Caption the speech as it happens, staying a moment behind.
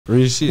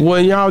Real shit.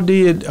 When y'all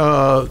did,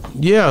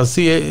 yeah,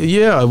 see,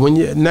 yeah, when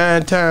you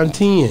 9 times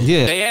 10.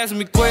 Yeah. They ask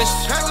me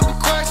questions,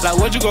 like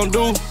what you gonna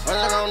do?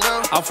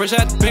 I'm fresh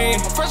out the pen.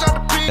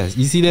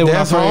 You see that?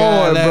 That's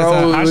hard,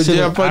 bro.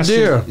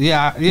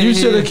 Yeah, you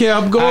should have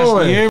kept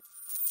going.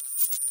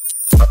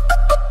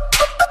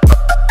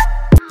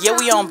 Yeah,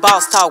 we on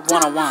Boss Talk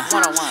 101.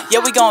 Yeah,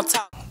 we gonna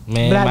talk.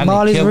 Man, Black my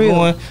ball nigga is kept real.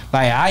 going.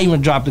 Like, I even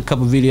dropped a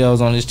couple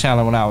videos on this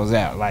channel when I was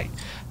out. Like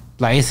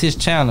it's his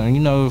channel. You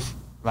know,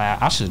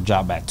 like I should have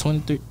dropped back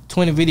 20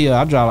 videos.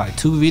 I dropped like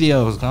 2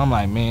 videos. I'm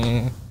like,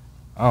 man,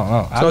 I don't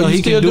know. So you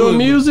still doing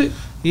music?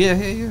 Yeah.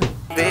 You know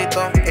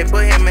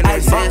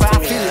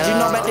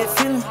about that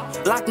feeling?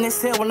 Locking this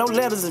cell with no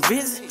letters and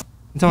visit.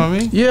 You talking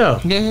about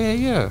me?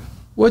 Yeah.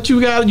 What you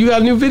got? You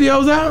got new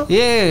videos out?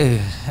 Yeah.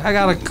 I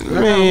got a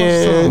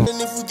man.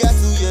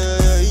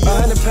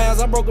 100 pounds,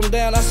 I broke them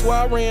down. I swear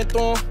I ran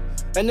through them.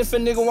 And if a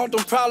nigga want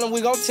them problems, we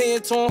gon'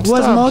 tend to them.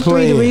 Was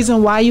Mo3 the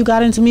reason why you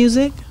got into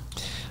music?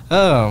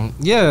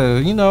 Yeah,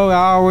 you know,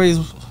 I always,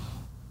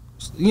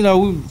 you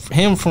know,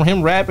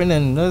 him rapping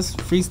and us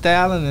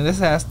freestyling, and that's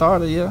how it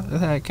started. Yeah,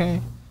 that's how it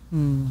came.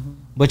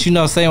 But you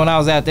know, say when I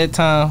was at that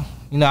time,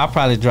 you know, I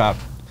probably dropped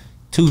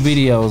 2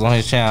 videos on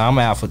his channel. I'm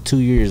out for 2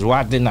 years.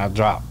 Why didn't I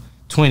drop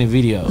 20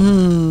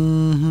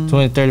 videos,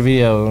 20, 30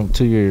 videos in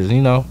 2 years?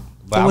 You know,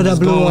 but I was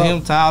just going with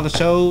him to all the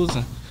shows,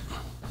 and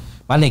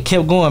my nigga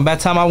kept going. By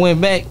the time I went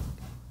back,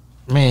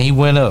 man, he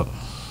went up.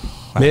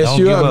 Like, messed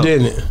you up,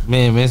 didn't it?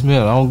 Man, messed me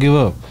up. Don't give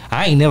up.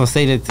 I ain't never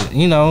say that to,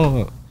 you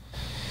know,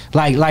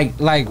 like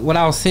what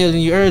I was telling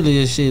you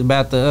earlier, shit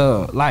about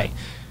the like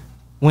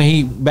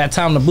when by the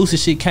time the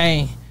Boosie shit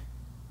came,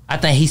 I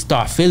think he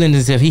started feeling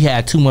as if he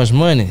had too much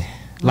money.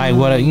 Like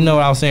what, you know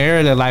what I was saying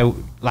earlier, like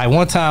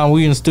one time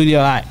we in the studio,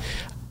 like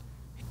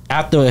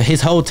after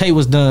his whole tape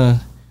was done,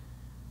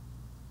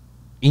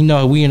 you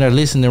know, we in there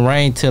listening to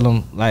Rain tell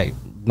him like,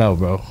 no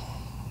bro,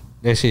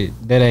 that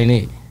ain't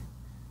it.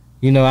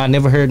 You know, I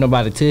never heard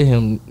nobody tell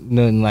him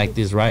nothing like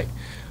this, right?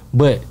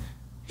 But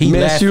he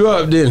messed you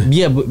up, didn't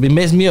he? Yeah, but it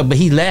messed me up. But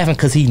he laughing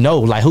because he know,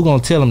 like, who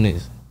gonna tell him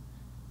this?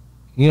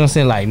 You know what I'm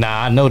saying? Like,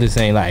 nah, I know this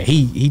ain't like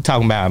he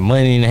talking about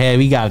money and have.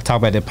 He got to talk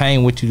about the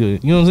pain. What you do? You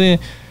know what I'm saying?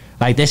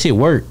 Like that shit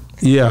worked.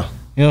 Yeah.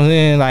 You know what I'm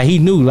saying? Like he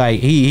knew.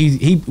 Like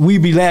we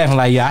be laughing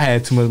like, yeah, I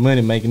had too much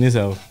money making this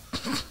out.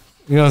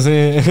 You know what I'm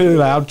saying?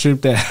 Like I'm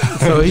tripped out.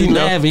 So he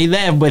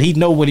laughing, but he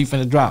know what he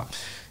finna drop.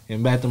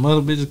 And back the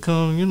mother bitches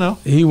come, you know.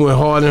 He went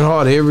hard and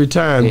hard every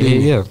time,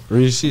 didn't he? Yeah,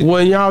 real shit.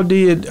 When y'all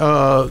did,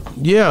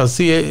 yeah,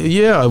 see,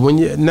 yeah, when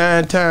you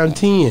 9 times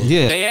 10.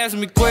 Yeah. They ask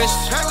me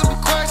questions,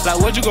 like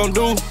what you gonna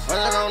do?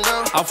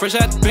 I'm fresh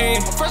out the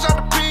pen.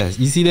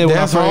 You see that?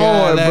 That's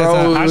hard,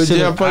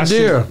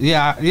 bro.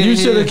 Yeah, you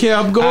should have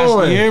kept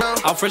going.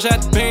 I'm fresh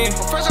out the pen.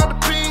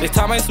 This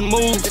time ain't some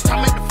moves.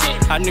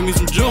 I need me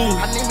some jewels.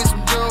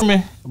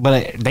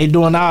 But they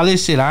doing all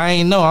this shit. I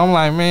ain't know. I'm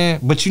like, man.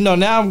 But you know,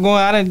 now I'm going.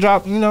 I didn't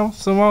drop, you know,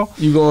 some more.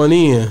 You going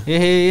in?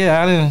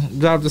 Yeah. I didn't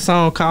drop the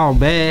song called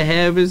Bad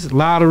Habits.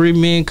 Lottery.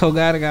 Me and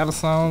Kogata got a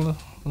song.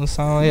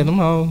 Yeah, them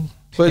hoes.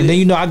 And then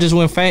you know, I just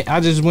went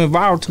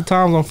viral 2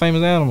 times on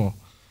Famous Animal.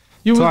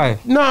 Twice.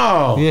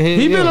 No.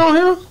 He been on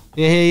here.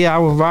 Yeah. I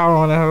was viral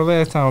on that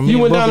last time. You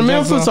went down to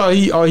Memphis,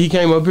 or he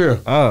came up here?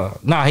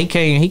 Nah, he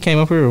came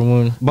up here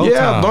both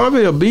times.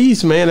 Bumpy a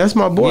beast, man. That's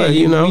my boy. Yeah,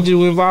 you know, we just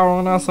went viral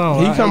on our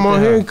song. He come on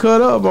here and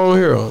cut up on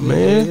here,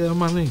 man. Yeah,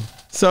 my nigga.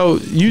 So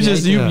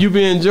you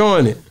been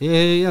enjoying it?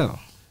 Yeah.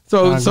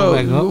 So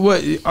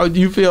what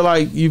you feel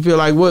like?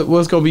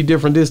 What's gonna be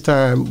different this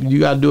time? You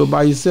got to do it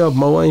by yourself.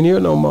 Mo ain't here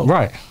no more.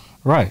 Right.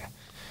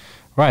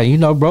 You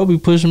know, bro be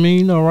pushing me.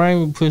 You know,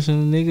 Ryan be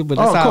pushing the nigga. But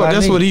that's of course,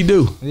 that's what he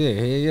do.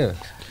 Yeah.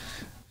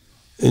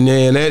 And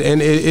then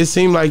it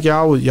seemed like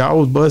y'all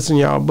was busting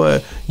y'all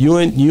butt. You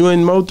and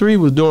Mo3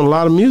 was doing a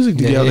lot of music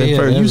together at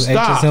first. You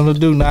stopped. To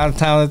do. Now the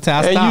time I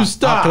stopped. And you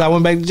stopped because I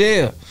went back to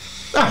jail.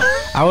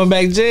 I went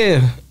back to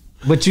jail.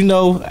 But you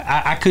know,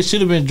 I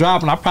should have been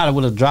dropping. I probably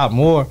would have dropped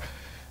more.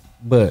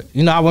 But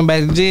you know, I went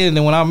back to jail, and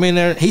then when I'm in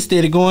there, he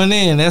started going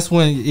in. That's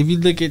when, if you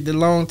look at the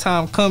Long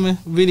Time Coming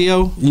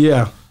video,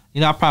 yeah, you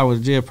know, I probably was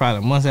in jail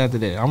probably months after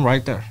that. I'm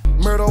right there.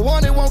 Murder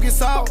one, it won't get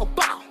solved.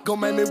 Go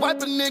make me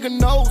wipe a nigga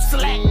nose.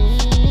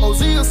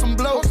 OZ or some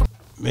blows.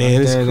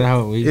 Man,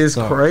 it's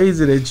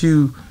crazy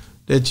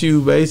that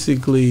you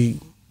basically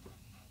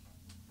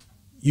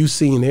you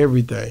seen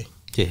everything.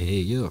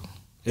 Yeah.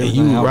 And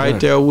you right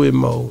there with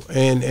Mo.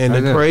 And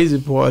the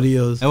crazy part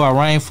is, that's why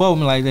Rain for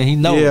me like that. He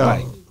knows.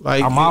 Yeah,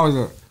 like I'm always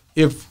there.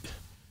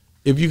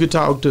 If you could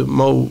talk to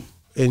Mo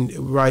and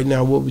right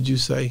now, what would you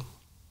say?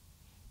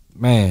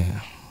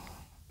 Man,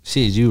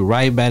 shit, you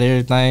right about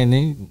everything,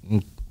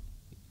 nigga.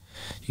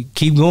 You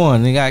keep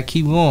going, nigga. Gotta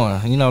keep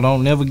going. You know,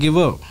 don't never give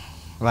up.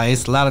 Like,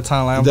 it's a lot of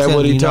times, like, I'm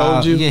telling you. Is that what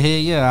he told you?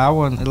 Yeah. I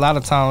wasn't, a lot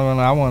of times when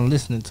I wasn't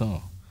listening to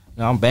him. You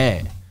know, I'm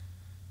bad.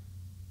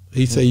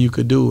 He said you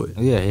could do it.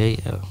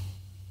 Yeah.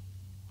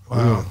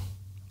 Wow.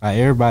 Like,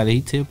 everybody,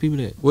 he tell people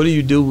that. What do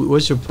you do?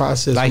 What's your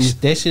process? Like,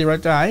 that shit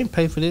right there, I ain't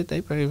pay for that.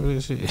 They pay for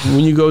that shit.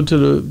 When you go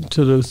to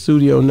the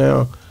studio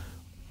now,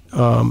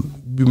 you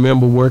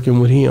remember working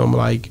with him,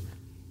 like,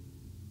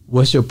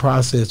 What's your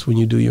process when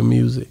you do your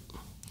music?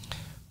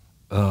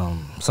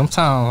 Sometimes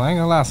I ain't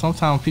gonna lie.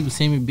 Sometimes people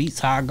send me beats,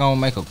 how I gonna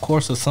make a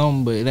course or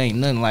something, but it ain't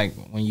nothing like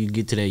when you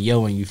get to that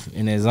and you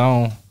in that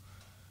zone.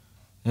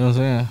 You know what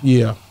I'm saying?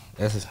 Yeah.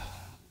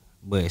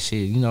 But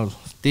shit, you know,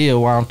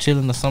 still while I'm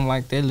chilling or something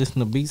like that, listen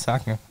to beats, I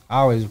can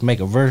always make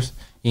a verse,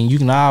 and you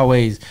can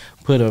always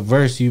put a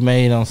verse you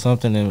made on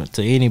something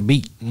to any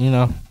beat, you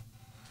know,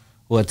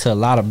 or to a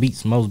lot of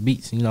beats, most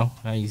beats, you know.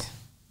 I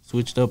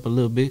switched up a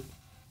little bit,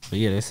 but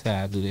yeah, that's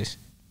how I do this shit.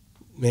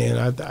 Man,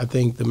 I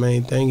think the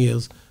main thing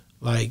is,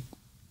 like,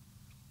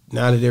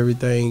 now that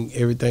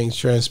everything's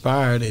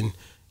transpired and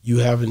you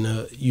having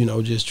to, you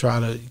know, just try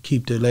to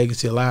keep the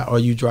legacy alive, or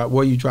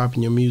where you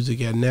dropping your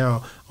music at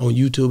now on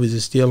YouTube? Is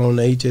it still on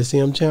the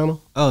HSM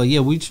channel? Oh yeah,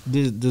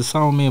 the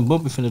song me and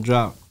Bumpy finna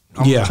drop.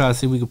 I'm gonna try to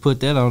see if we can put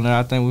that on there.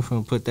 I think we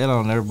finna put that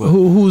on there. But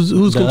who's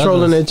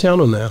controlling that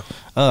channel now?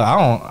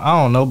 I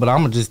don't know, but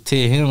I'm gonna just tell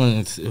him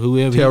and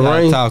whoever he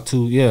gotta talk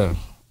to. Yeah,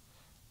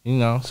 you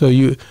know. So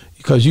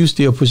because you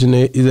still pushing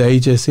the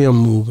HSM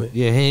movement.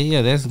 Yeah, hey,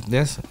 yeah,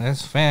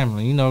 that's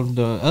family. You know,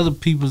 the other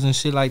peoples and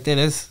shit like that.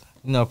 That's,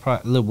 you know,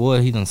 little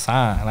boy, he done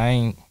signed. I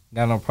ain't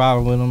got no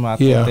problem with him. I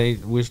think they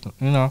wish,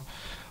 you know.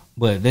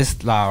 But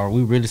this, like,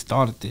 we really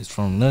started this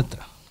from nothing.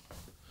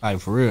 Like,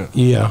 for real.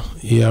 Yeah.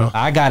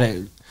 I got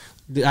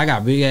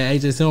big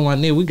ass HSM on my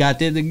neck. We got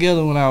that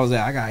together when I was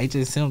at. I got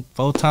HSM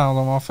 4 times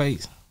on my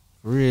face.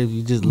 For real,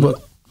 you just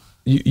look.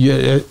 You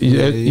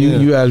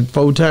had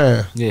 4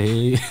 times.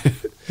 Yeah.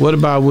 What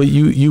about when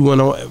you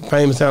went on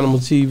Famous Animal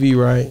TV,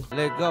 right?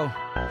 Let go.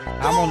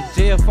 I'm on the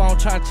jail phone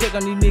trying to check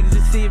on these niggas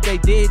to see if they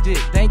dead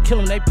yet. They ain't kill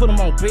them, they put them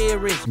on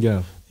bed rest.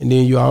 Yeah. And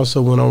then you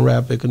also went on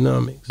Rap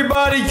Economics.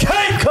 Everybody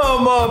can't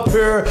come up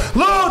here,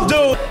 little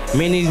dude.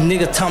 Me and these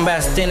niggas talking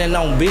about standing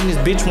on business,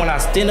 bitch. When I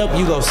stand up,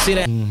 you go sit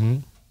down.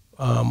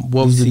 Mm-hmm.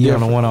 What was the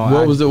difference?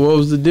 What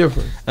was the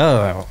difference?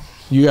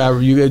 You got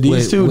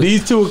these two.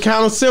 These two are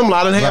kind of similar.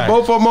 I done had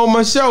both of them on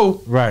my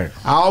show. Right.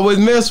 I always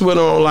mess with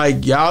them.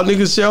 Like, y'all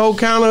niggas show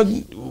kind of.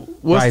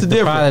 What's the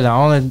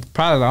difference?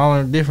 Probably the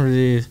only difference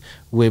is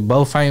with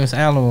both Famous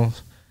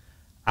Animals,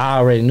 I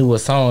already knew what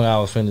song I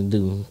was finna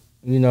do.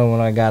 You know, when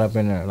I got up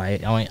in there,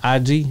 like on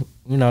IG,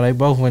 you know, they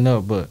both went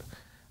up, but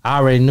I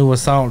already knew what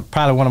song.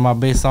 Probably one of my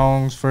best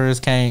songs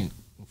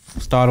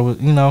started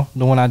with, you know,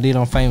 the one I did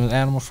on Famous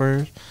Animal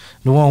first.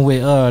 The one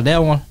with that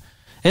one,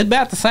 it's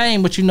about the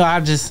same, but you know, I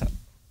just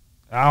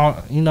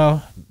ain't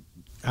know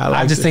I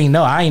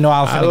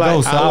was finna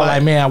go, so I was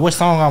like, man, what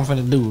song I'm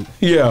finna do?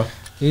 Yeah.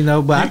 You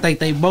know, but I think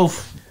they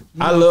both.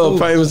 I love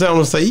Famous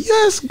Animal say,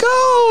 yes, go.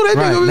 That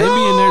nigga they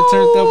be in there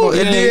turned up.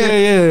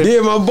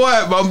 Then my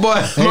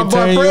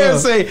boy Fred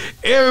say,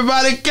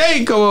 everybody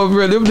can't come up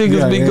here. Them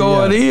niggas be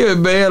going here,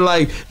 man.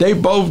 Like, they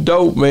both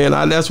dope, man.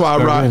 That's why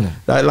I rock.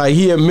 Like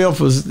he in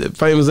Memphis,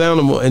 Famous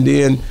Animal, and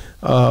then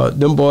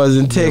them boys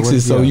in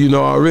Texas. So you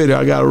know already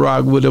I gotta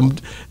rock with them.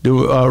 The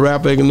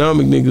Rap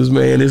Economic niggas,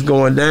 man. It's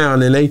going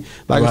down, and they,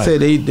 like I said,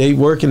 they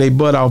working they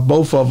butt off,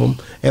 both of them,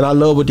 and I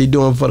love what they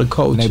doing for the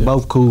culture. And they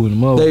both cool.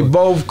 They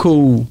both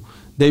cool.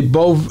 They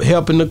both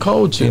helping the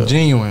culture. And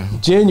genuine.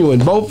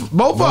 Both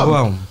of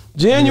them.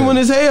 Genuine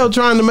as hell,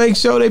 trying to make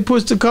sure they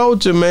push the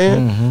culture,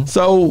 man. Mm-hmm.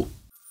 So.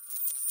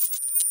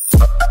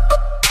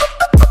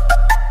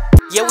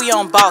 Yeah, we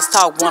on Boss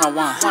Talk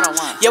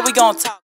 101. Yeah, we gonna talk.